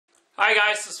Hi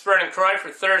guys, this is Vernon Croy for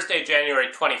Thursday, January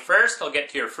 21st. I'll get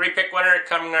to your free pick winner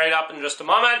coming right up in just a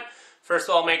moment. First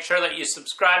of all, make sure that you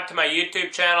subscribe to my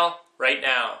YouTube channel right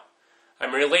now.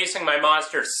 I'm releasing my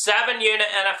Monster 7-unit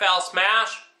NFL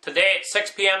Smash today at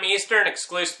 6 p.m. Eastern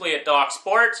exclusively at Doc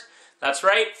Sports. That's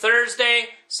right, Thursday,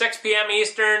 6 p.m.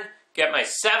 Eastern. Get my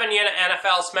 7-unit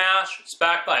NFL Smash. It's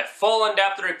backed by a full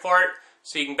in-depth report,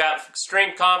 so you can bet with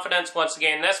extreme confidence once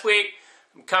again this week.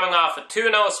 I'm coming off a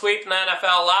 2-0 sweep in the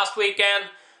NFL last weekend.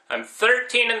 I'm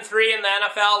 13-3 in the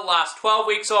NFL last 12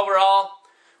 weeks overall,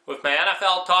 with my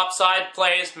NFL top side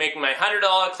plays making my $100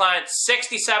 client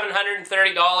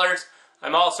 $6,730.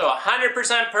 I'm also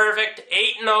 100% perfect,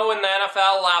 8-0 in the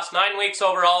NFL last 9 weeks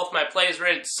overall with my plays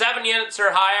rated 7 units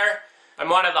or higher. I'm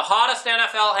one of the hottest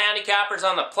NFL handicappers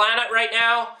on the planet right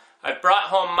now. I've brought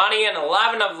home money in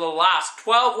 11 of the last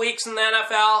 12 weeks in the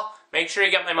NFL. Make sure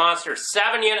you get my Monster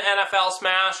 7-unit NFL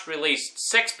Smash, released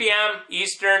 6 p.m.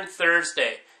 Eastern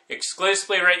Thursday,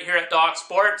 exclusively right here at Doc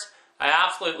Sports. I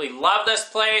absolutely love this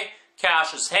play.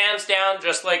 Cash is hands down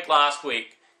just like last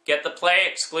week. Get the play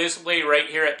exclusively right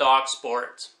here at Doc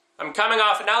Sports. I'm coming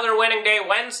off another winning day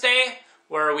Wednesday,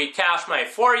 where we cashed my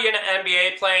 4-unit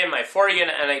NBA play and my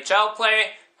 4-unit NHL play.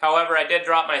 However, I did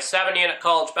drop my 7-unit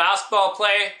college basketball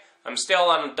play. I'm still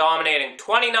on a dominating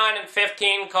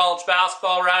 29-15 college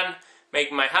basketball run,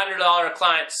 making my $100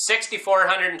 client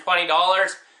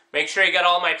 $6,420. Make sure you get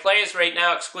all my plays right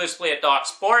now exclusively at Doc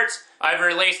Sports. I've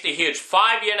released a huge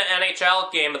 5-unit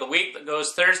NHL game of the week that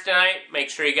goes Thursday night.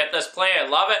 Make sure you get this play. I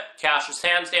love it. Cash is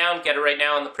hands down. Get it right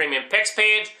now on the Premium Picks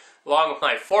page, along with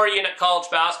my 4-unit college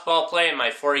basketball play and my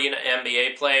 4-unit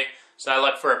NBA play. So I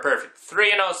look for a perfect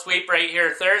 3-0 sweep right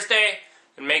here Thursday.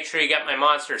 And make sure you get my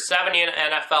Monster 7-unit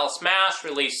NFL Smash,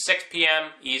 released 6 p.m.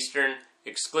 Eastern,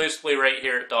 exclusively right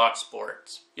here at Doc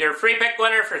Sports. Your free pick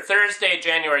winner for Thursday,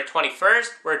 January 21st,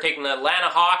 we're taking the Atlanta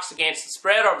Hawks against the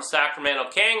spread over the Sacramento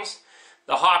Kings.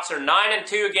 The Hawks are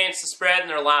 9-2 against the spread in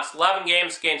their last 11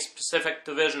 games against a Pacific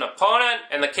Division opponent,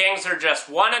 and the Kings are just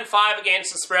 1-5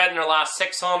 against the spread in their last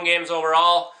 6 home games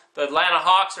overall. The Atlanta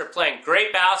Hawks are playing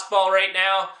great basketball right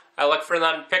now. I look for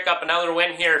them to pick up another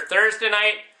win here Thursday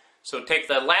night. So take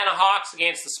the Atlanta Hawks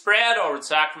against the spread over the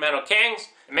Sacramento Kings.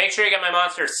 And make sure you get my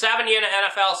Monster 7-unit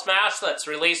NFL Smash that's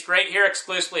released right here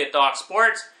exclusively at Doc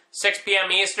Sports, 6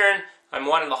 p.m. Eastern. I'm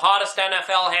one of the hottest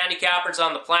NFL handicappers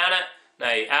on the planet, and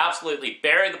I absolutely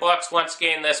bury the books once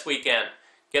again this weekend.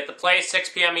 Get the play 6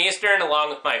 p.m. Eastern along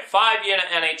with my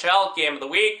 5-unit NHL game of the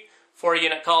week,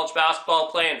 4-unit college basketball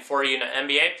play, and 4-unit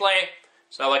NBA play.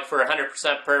 So I look for a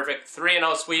 100% perfect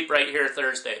 3-0 sweep right here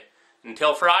Thursday.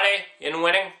 Until Friday, in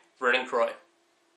winning, Vernon Croy.